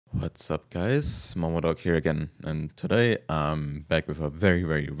What's up, guys? Momo-Dog here again, and today I'm back with a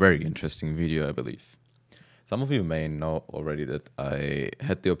very interesting video, I believe. Some of you may know already that I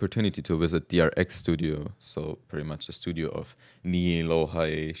had the opportunity to visit DRX Studio, so pretty much the studio of Nii,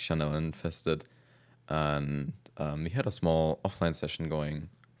 Lohai, Chanel, and Fested, and we had a small offline session going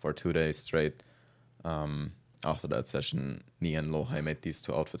for 2 days straight. After that session, Nii and Lohai made these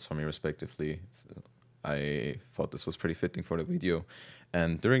two outfits for me respectively. So I thought this was pretty fitting for the video.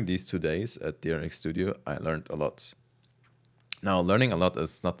 And during these 2 days at DRX Studio, I learned a lot. Now, learning a lot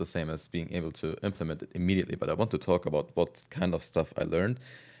is not the same as being able to implement it immediately, but I want to talk about what kind of stuff I learned,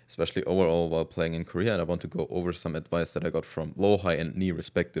 especially overall while playing in Korea, and I want to go over some advice that I got from Lohai and Nii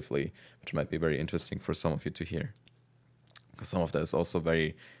respectively, which might be very interesting for some of you to hear. Because some of that is also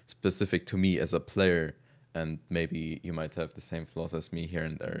very specific to me as a player, and maybe you might have the same flaws as me here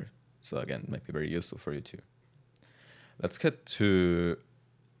and there. So again, it might be very useful for you too. Let's get to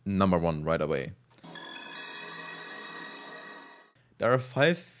number one right away. There are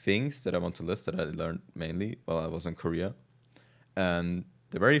 5 things that I want to list that I learned mainly while I was in Korea. And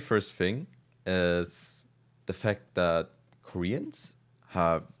the very first thing is the fact that Koreans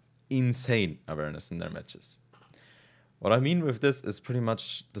have insane awareness in their matches. What I mean with this is pretty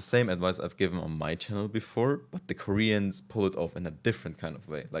much the same advice I've given on my channel before, but the Koreans pull it off in a different kind of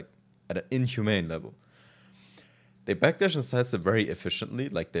way, like at an inhumane level. They backdash and sidestep very efficiently,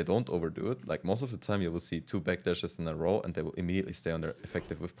 like they don't overdo it. Like most of the time you will see 2 backdashes in a row and they will immediately stay on their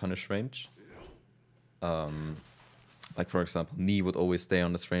effective with punish range. Like for example, Nii would always stay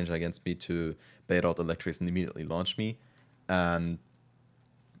on this range against me to bait out electrics and immediately launch me. And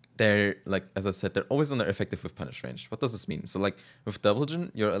they're, like, as I said, they're always on their effective with punish range. What does this mean? So like with double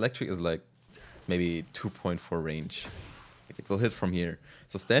gen, your electric is like maybe 2.4 range. Like, it will hit from here.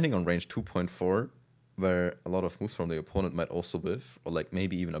 So standing on range 2.4, where a lot of moves from the opponent might also whiff, or like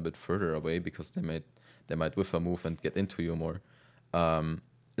maybe even a bit further away because they might whiff a move and get into you more,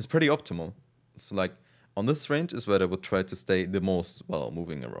 is pretty optimal. So like on this range is where they would try to stay the most while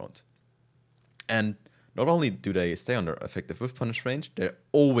moving around. And not only do they stay on their effective whiff punish range, they're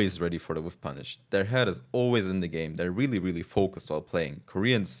always ready for the whiff punish. Their head is always in the game. They're really focused while playing.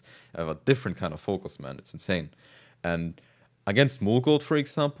 Koreans have a different kind of focus, man. It's insane. And against Momo-Dog, for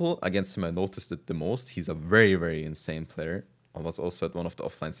example, against him I noticed it the most. He's a very insane player. I was also at one of the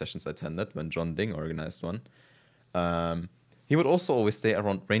offline sessions I attended when John Ding organized one. He would also always stay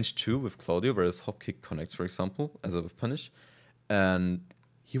around range 2 with Claudio, where his hop kick connects, for example, as a whiff punish. And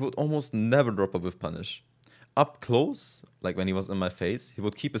he would almost never drop a whiff punish. Up close, like when he was in my face, he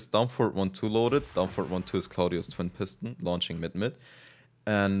would keep his down forward 1-2 loaded. Down forward 1-2 is Claudio's twin piston, launching mid-mid.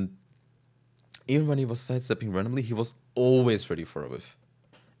 And even when he was sidestepping randomly, he was always ready for a whiff.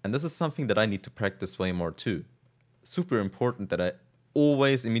 And this is something that I need to practice way more too. Super important that I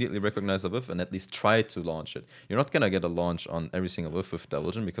always immediately recognize a whiff and at least try to launch it. You're not gonna get a launch on every single whiff with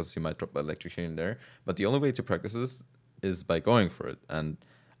Double Gen because you might drop electric here and there. But the only way to practice this is by going for it. And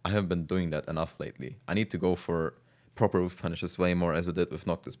I haven't been doing that enough lately. I need to go for proper whiff punishes way more as I did with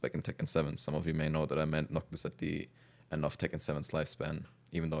Noctis back in Tekken 7. Some of you may know that I meant Noctis at the end of Tekken 7's lifespan,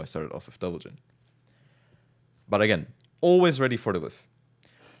 even though I started off with Double Gen. But again, always ready for the whiff.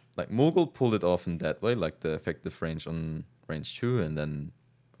 Like Momo-Dog pulled it off in that way, like the effective range on range 2, and then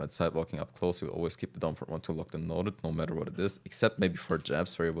when sidewalking up close, he would always keep the down for 1-2 locked and loaded, no matter what it is, except maybe for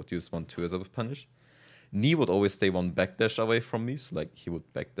jabs where he would use 1-2 as a whiff punish. Nii would always stay 1 backdash away from me, so like he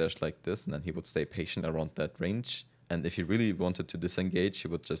would backdash like this, and then he would stay patient around that range. And if he really wanted to disengage, he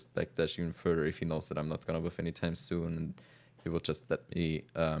would just backdash even further if he knows that I'm not gonna whiff anytime soon, and he would just let me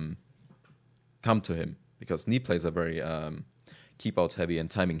come to him. Because Nii plays a very keep out heavy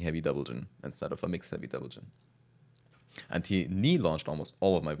and timing heavy double gen instead of a mix heavy double gen. And Nii launched almost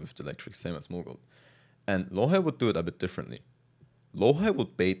all of my whiffed electric, same as Momo-Dog. And Lohai would do it a bit differently. Lohai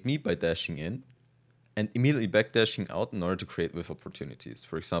would bait me by dashing in and immediately backdashing out in order to create whiff opportunities.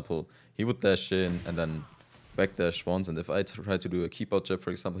 For example, he would dash in and then backdash once, and if I try to do a keep out jab,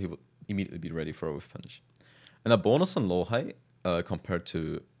 for example, he would immediately be ready for a whiff punish. And a bonus on Lohai, compared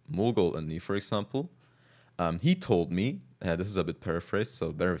to Momo-Dog and Nii, for example, he told me, this is a bit paraphrased,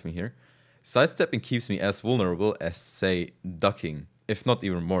 so bear with me here, sidestepping keeps me as vulnerable as, say, ducking, if not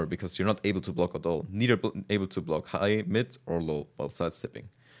even more, because you're not able to block at all. Neither able to block high, mid, or low while sidestepping.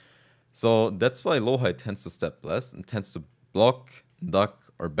 So that's why Lohai tends to step less and tends to block,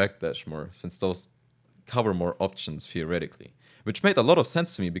 duck, or backdash more, since those cover more options theoretically. Which made a lot of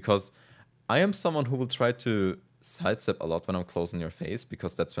sense to me because I am someone who will try to sidestep a lot when I'm close in your face,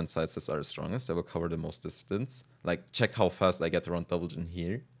 because that's when sidesteps are the strongest. They will cover the most distance. Like, check how fast I get around double gen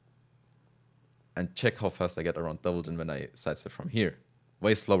here. And check how fast I get around double gen when I sidestep from here.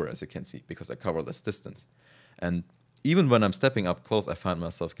 way slower, as you can see, because I cover less distance. And even when I'm stepping up close, I find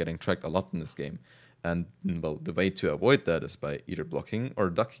myself getting tracked a lot in this game. And, well, the way to avoid that is by either blocking or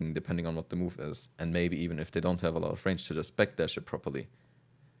ducking, depending on what the move is. And maybe even if they don't have a lot of range, to just backdash it properly.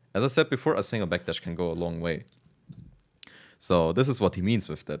 As I said before, a single backdash can go a long way. So this is what he means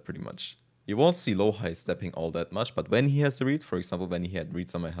with that, pretty much. You won't see low-high stepping all that much, but when he has the read, for example, when he had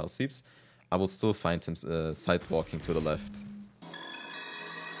reads on my health sweeps, I will still find him side-walking to the left.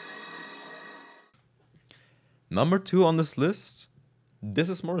 Number 2 on this list, this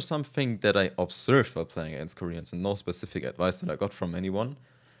is more something that I observed while playing against Koreans and no specific advice that I got from anyone.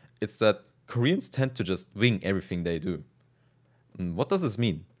 It's that Koreans tend to just wing everything they do. And what does this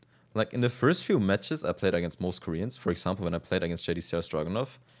mean? Like, in the first few matches I played against most Koreans, for example, when I played against JDCR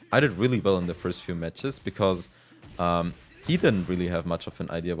Stroganov, I did really well in the first few matches because he didn't really have much of an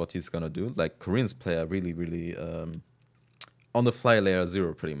idea what he's gonna do. Like, Koreans play a really on the fly layer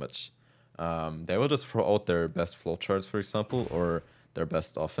 0 pretty much. They will just throw out their best flowcharts, for example, or their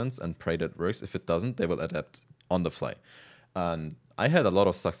best offense and pray that works. If it doesn't, they will adapt on the fly. And I had a lot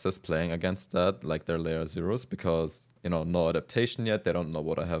of success playing against that, like their layer 0s, because, you know, no adaptation yet. They don't know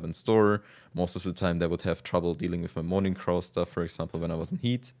what I have in store. Most of the time, they would have trouble dealing with my Morning Crow stuff, for example, when I was in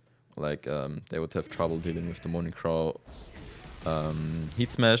Heat. Like, they would have trouble dealing with the Morning Crow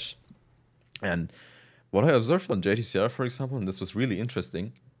Heat Smash. And what I observed on JDCR, for example, and this was really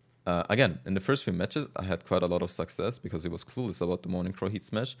interesting, again, in the first few matches, I had quite a lot of success because he was clueless about the Morning Crow Heat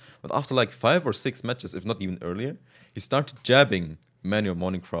Smash. But after like 5 or 6 matches, if not even earlier, he started jabbing manual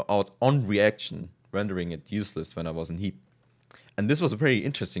Morning Crow out on reaction, rendering it useless when I was in Heat. And this was very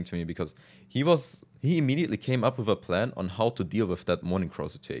interesting to me because he immediately came up with a plan on how to deal with that Morning Crow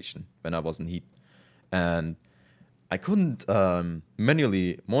situation when I was in Heat. And I couldn't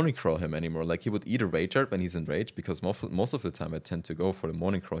manually Morning Crow him anymore. Like, he would either Rage Art when he's in Rage, because most of the time I tend to go for the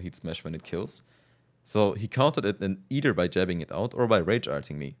Morning Crow Heat Smash when it kills. So he countered it either by jabbing it out or by Rage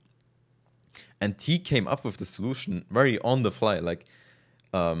Arting me. And he came up with the solution very on the fly. Like,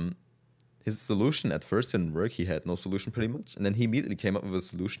 his solution at first didn't work. He had no solution pretty much. And then he immediately came up with a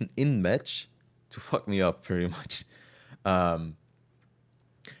solution in match to fuck me up very much.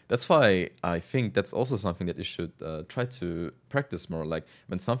 That's why I think that's also something that you should try to practice more. Like,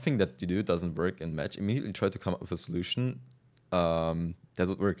 when something that you do doesn't work in match, immediately try to come up with a solution that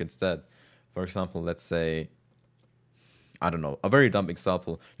would work instead. For example, let's say, I don't know, a very dumb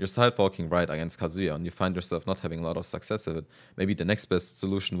example. You're sidewalking right against Kazuya and you find yourself not having a lot of success with it. Maybe the next best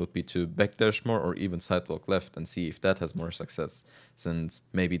solution would be to backdash more or even sidewalk left and see if that has more success. Since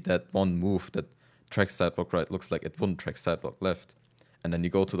maybe that one move that tracks sidewalk right looks like it wouldn't track sidewalk left. And then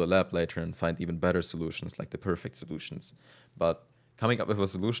you go to the lab later and find even better solutions, like the perfect solutions. But coming up with a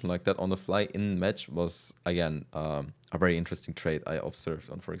solution like that on the fly in match was, again, a very interesting trait I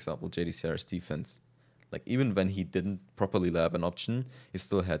observed on, for example, JDCR's defense. Like, even when he didn't properly lab an option, he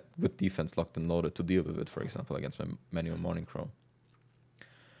still had good defense locked and loaded to deal with it, for example, against my manual Morning Crow.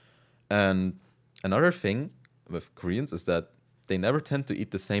 And another thing with Koreans is that they never tend to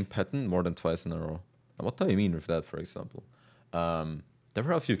eat the same pattern more than twice in a row. And what do I mean with that, for example? There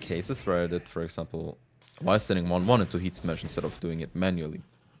were a few cases where I did, for example, while standing 1-1 into Heat Smash instead of doing it manually.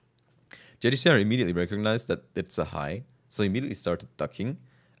 JDCR immediately recognized that it's a high, so he immediately started ducking.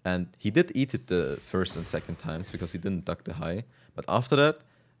 And he did eat it the first and second times because he didn't duck the high. But after that,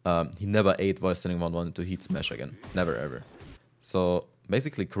 he never ate while standing 1-1 into Heat Smash again. Never, ever. So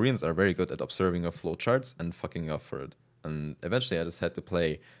basically, Koreans are very good at observing your flowcharts and fucking up for it. And eventually, I just had to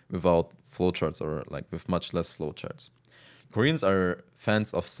play without flowcharts or like with much less flowcharts. Koreans are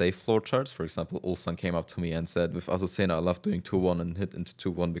fans of safe flowcharts. For example, Ulsan came up to me and said, with Azucena, I love doing 2-1 and hit into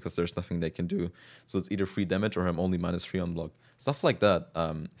 2-1 because there's nothing they can do. So it's either free damage or I'm only -3 on block. Stuff like that.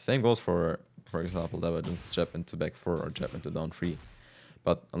 Same goes for example, Divergence jab into back 4 or jab into down 3.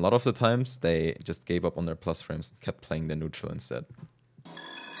 But a lot of the times, they just gave up on their plus frames and kept playing their neutral instead.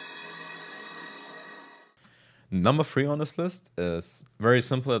 Number 3 on this list is very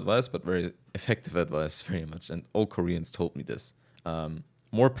simple advice, but very effective advice, very much. And all Koreans told me this.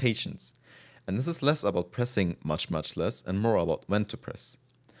 More patience. And this is less about pressing much less and more about when to press.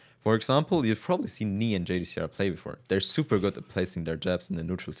 For example, you've probably seen Knee and JDCR play before. They're super good at placing their jabs in the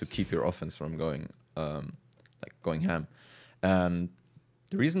neutral to keep your offense from going ham. And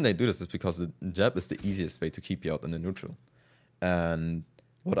the reason they do this is because the jab is the easiest way to keep you out in the neutral. And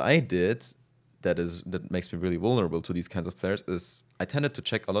what I did that makes me really vulnerable to these kinds of players is I tended to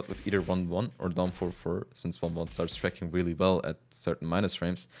check a lot with either 1-1 or down 4-4, since 1-1 starts tracking really well at certain minus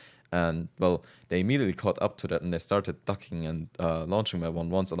frames. And, well, they immediately caught up to that and they started ducking and launching my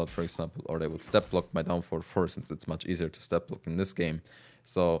 1-1s a lot, for example, or they would step block my down 4-4 since it's much easier to step block in this game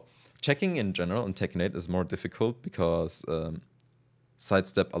So checking in general in Tekken 8 is more difficult because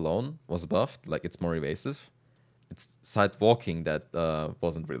sidestep alone was buffed, like it's more evasive. It's side walking that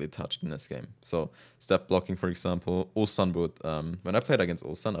wasn't really touched in this game. So step blocking, for example, Ulsan would, when I played against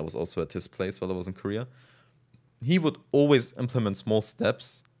Ulsan, I was also at his place while I was in Korea. He would always implement small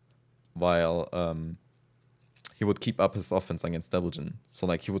steps while he would keep up his offense against Devil-Jin. So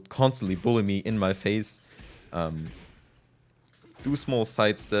like he would constantly bully me in my face, do small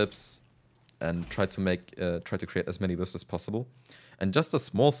side steps, and try to create as many lists as possible. And just a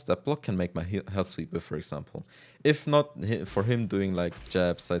small step block can make my health sweep whiff, for example. If not for him doing like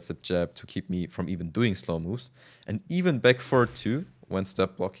jab, sidestep jab to keep me from even doing slow moves, and even back forward 2 when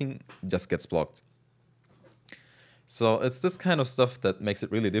step blocking just gets blocked. So it's this kind of stuff that makes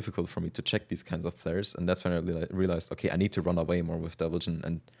it really difficult for me to check these kinds of players, and that's when I realized, okay, I need to run away more with Devil-Jin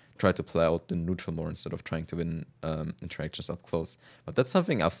and try to play out the neutral more instead of trying to win interactions up close. But that's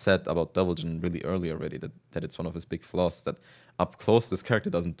something I've said about Devil-Jin really early already, that it's one of his big flaws, that up close this character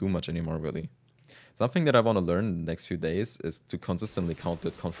doesn't do much anymore, really. Something that I want to learn in the next few days is to consistently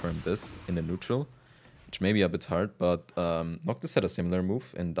confirm this in the neutral, which may be a bit hard, but Noctis had a similar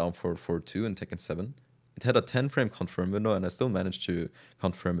move in down forward 4-2 in Tekken 7. It had a 10-frame confirm window, and I still managed to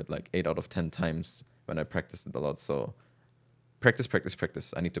confirm it like 8 out of 10 times when I practiced it a lot. So practice, practice,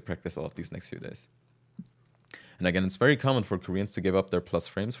 practice. I need to practice a lot these next few days. And again, it's very common for Koreans to give up their plus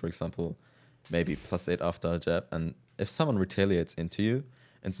frames, for example, maybe +8 after a jab. And if someone retaliates into you,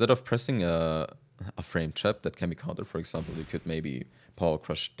 instead of pressing a frame trap that can be countered, for example, you could maybe power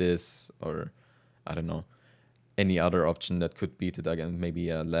crush this, or I don't know, any other option that could beat it again, maybe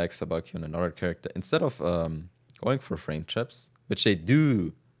a lag sabaki on another character. Instead of going for frame traps, which they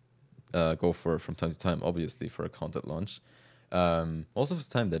do go for from time to time, obviously, for a countered launch, most of the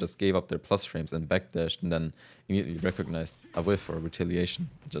time they just gave up their plus frames and backdashed and then immediately recognized a whiff or retaliation.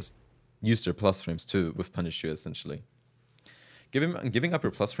 Just used their plus frames to whiff punish you, essentially. Giving up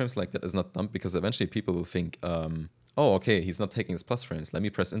your plus frames like that is not dumb, because eventually people will think, oh, okay, he's not taking his plus frames, let me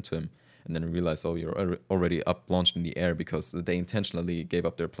press into him. And then realize, oh, you're already up launched in the air because they intentionally gave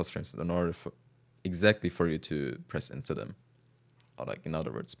up their plus frames in order exactly for you to press into them. Or like, in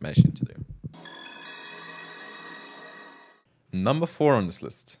other words, smash into them. Number 4 on this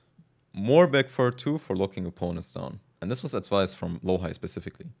list. More back forward 2 for locking opponents down. And this was advice from Lowhigh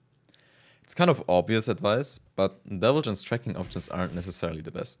specifically. It's kind of obvious advice, but Devil-Jin's tracking options aren't necessarily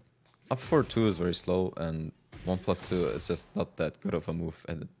the best. Up forward 2 is very slow, and 1+2 is just not that good of a move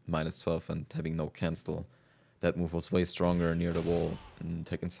at -12 and having no cancel. That move was way stronger near the wall, and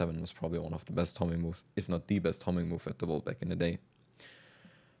Tekken 7 was probably one of the best homing moves, if not the best homing move at the wall back in the day.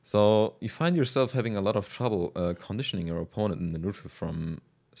 So you find yourself having a lot of trouble conditioning your opponent in the neutral from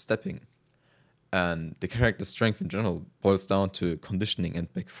stepping. And the character's strength in general boils down to conditioning,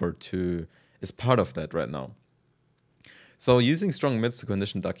 and back forward 2 is part of that right now. So using strong mids to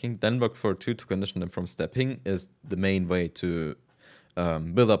condition ducking, then back forward 2 to condition them from stepping is the main way to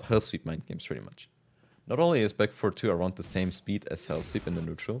build up Hell Sweep mind games, pretty much. Not only is back forward 2 around the same speed as Hell Sweep in the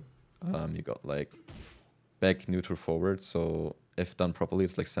neutral, you got like back neutral forward, so if done properly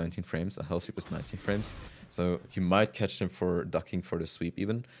it's like 17 frames, a Hell Sweep is 19 frames, so you might catch them for ducking for the sweep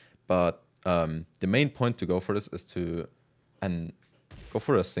even, but the main point to go for this is to go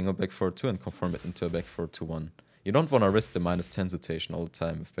for a single back forward 2 and confirm it into a back forward 2-1. You don't want to risk the -10 situation all the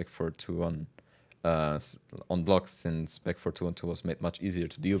time with back forward 2-1 on blocks, since back forward 2-1-2 was made much easier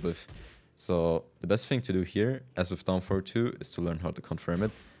to deal with. So the best thing to do here, as with down forward 2, is to learn how to confirm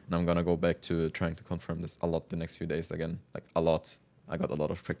it. And I'm gonna go back to trying to confirm this a lot the next few days again. Like, a lot. I got a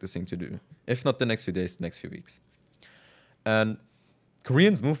lot of practicing to do. If not the next few days, the next few weeks. And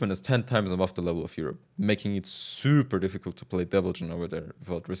Korean's movement is 10 times above the level of Europe, making it super difficult to play Devil-Jin over there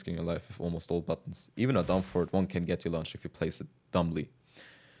without risking your life with almost all buttons. Even a down forward 1 can get you launched if you place it dumbly.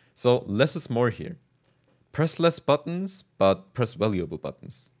 So less is more here. Press less buttons, but press valuable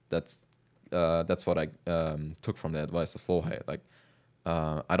buttons. That's what I took from the advice of Lowhigh. Like,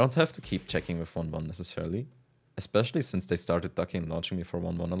 I don't have to keep checking with 1-1 necessarily, especially since they started ducking and launching me for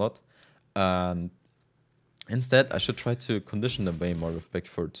 1-1 a lot. And instead, I should try to condition them way more with back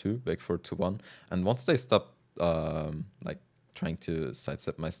forward 2, back forward 2-1. And once they stop like trying to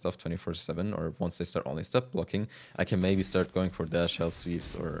sidestep my stuff 24/7, or once they start only step blocking, I can maybe start going for dash hell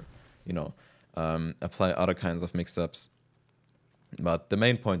sweeps, or, you know, apply other kinds of mix-ups. But the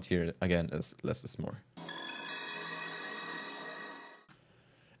main point here, again, is less is more.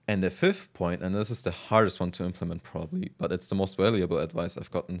 And the 5th point, and this is the hardest one to implement probably, but it's the most valuable advice I've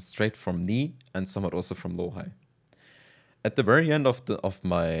gotten straight from Knee and somewhat also from Lowhigh. At the very end of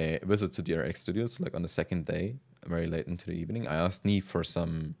my visit to the RX studios, like on the 2nd day, very late into the evening, I asked Nee for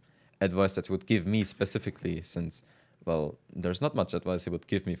some advice that he would give me specifically, since, well, there's not much advice he would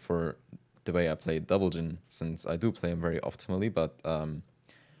give me for the way I play Double Jin, since I do play him very optimally, but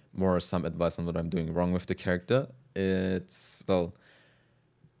more some advice on what I'm doing wrong with the character. It's, well,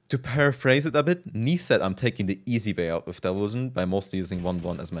 to paraphrase it a bit, Nee said I'm taking the easy way out with Double Jin by mostly using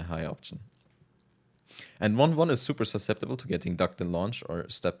 1-1 as my high option. And 1-1 is super susceptible to getting ducked and launched, or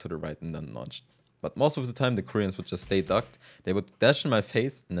step to the right and then launched. But most of the time, the Koreans would just stay ducked. They would dash in my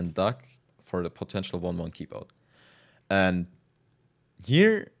face and then duck for the potential 1-1 keep out. And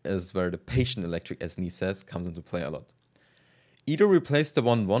here is where the patient electric, as Nee says, comes into play a lot. Either replace the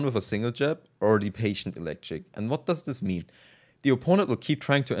 1-1 with a single jab or the patient electric. And what does this mean? The opponent will keep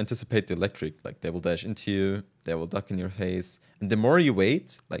trying to anticipate the electric, like they will dash into you, they will duck in your face, and the more you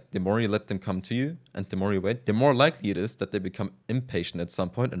wait, like the more you let them come to you, and the more you wait, the more likely it is that they become impatient at some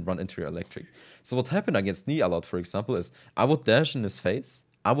point and run into your electric. So what happened against Nee a lot, for example, is I would dash in his face,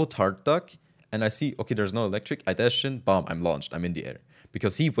 I would hard duck, and I see, okay, there's no electric, I dash in, bam, I'm launched, I'm in the air.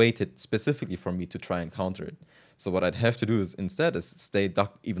 Because he waited specifically for me to try and counter it. So what I'd have to do is instead is stay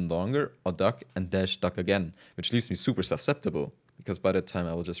ducked even longer, or duck and dash duck again, which leaves me super susceptible, because by that time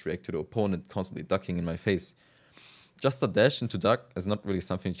I will just react to the opponent constantly ducking in my face. Just a dash into duck is not really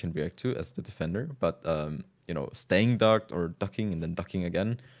something you can react to as the defender, but you know, staying ducked or ducking and then ducking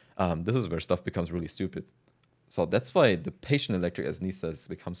again, this is where stuff becomes really stupid. So that's why the patient electric, as Nee says,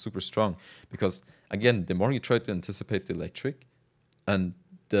 becomes super strong, because again, the more you try to anticipate the electric, and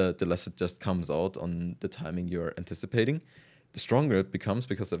the less it just comes out on the timing you're anticipating, the stronger it becomes,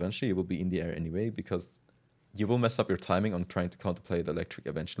 because eventually you will be in the air anyway, because you will mess up your timing on trying to counterplay the electric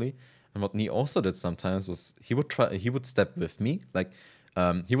eventually. And what Nee also did sometimes was he would step with me, like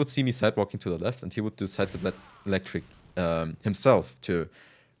he would see me sidewalking to the left, and he would do sidestep electric himself to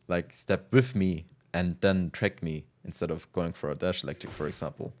like step with me and then track me instead of going for a dash electric, for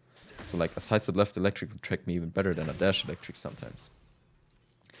example. So like a sidestep left electric would track me even better than a dash electric sometimes.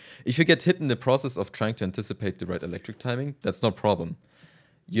 If you get hit in the process of trying to anticipate the right electric timing, that's no problem.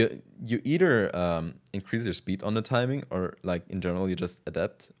 You either increase your speed on the timing, or like in general you just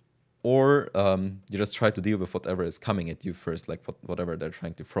adapt, or you just try to deal with whatever is coming at you first, like whatever they're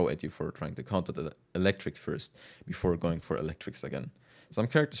trying to throw at you for trying to counter the electric first before going for electrics again. Some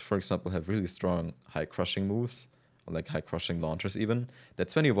characters, for example, have really strong high crushing moves, or like high crushing launchers even.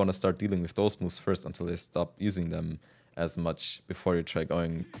 That's when you want to start dealing with those moves first until they stop using them as much before you try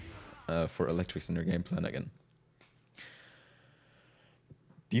going for electrics in your game plan again.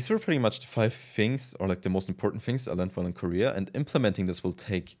 These were pretty much the 5 things, or like the most important things I learned while in Korea, and implementing this will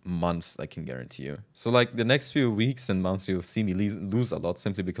take months, I can guarantee you. So like the next few weeks and months, you'll see me lose a lot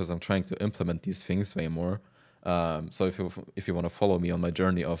simply because I'm trying to implement these things way more. So if you want to follow me on my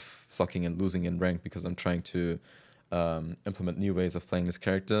journey of sucking and losing in rank because I'm trying to implement new ways of playing this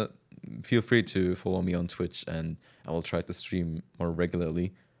character, feel free to follow me on Twitch, and I will try to stream more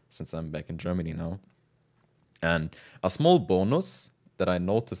regularly since I'm back in Germany now. And a small bonus that I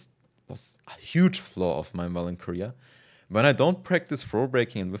noticed was a huge flaw of mine while in Korea. When I don't practice throw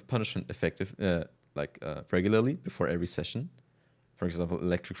breaking and whiff punishment regularly before every session, for example,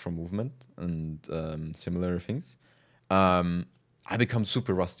 electric from movement and similar things, I become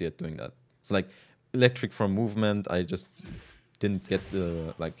super rusty at doing that. So like electric from movement, I just didn't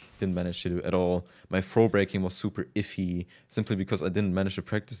manage to do at all. My throw breaking was super iffy simply because I didn't manage to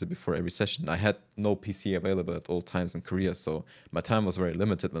practice it before every session. I had no PC available at all times in Korea, so my time was very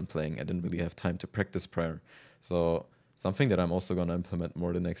limited when playing. I didn't really have time to practice prior. So something that I'm also going to implement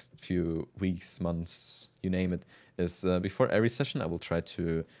more the next few weeks, months, you name it, is before every session I will try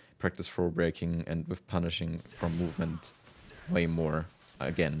to practice throw breaking and with punishing from movement way more,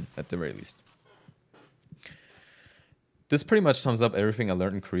 again, at the very least. This pretty much sums up everything I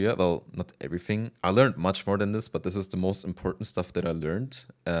learned in Korea. Well, not everything. I learned much more than this, but this is the most important stuff that I learned.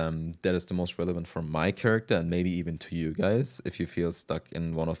 That is the most relevant for my character, and maybe even to you guys if you feel stuck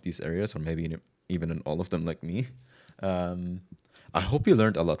in one of these areas, or maybe even in all of them like me. I hope you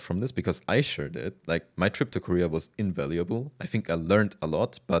learned a lot from this, because I sure did. Like, my trip to Korea was invaluable. I think I learned a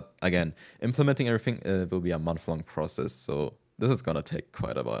lot, but again, implementing everything will be a month-long process, so this is gonna take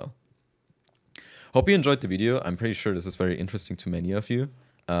quite a while. Hope you enjoyed the video. I'm pretty sure this is very interesting to many of you.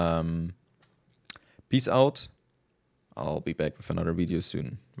 Peace out. I'll be back with another video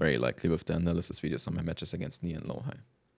soon, very likely with the analysis videos on my matches against Nee and Lohai.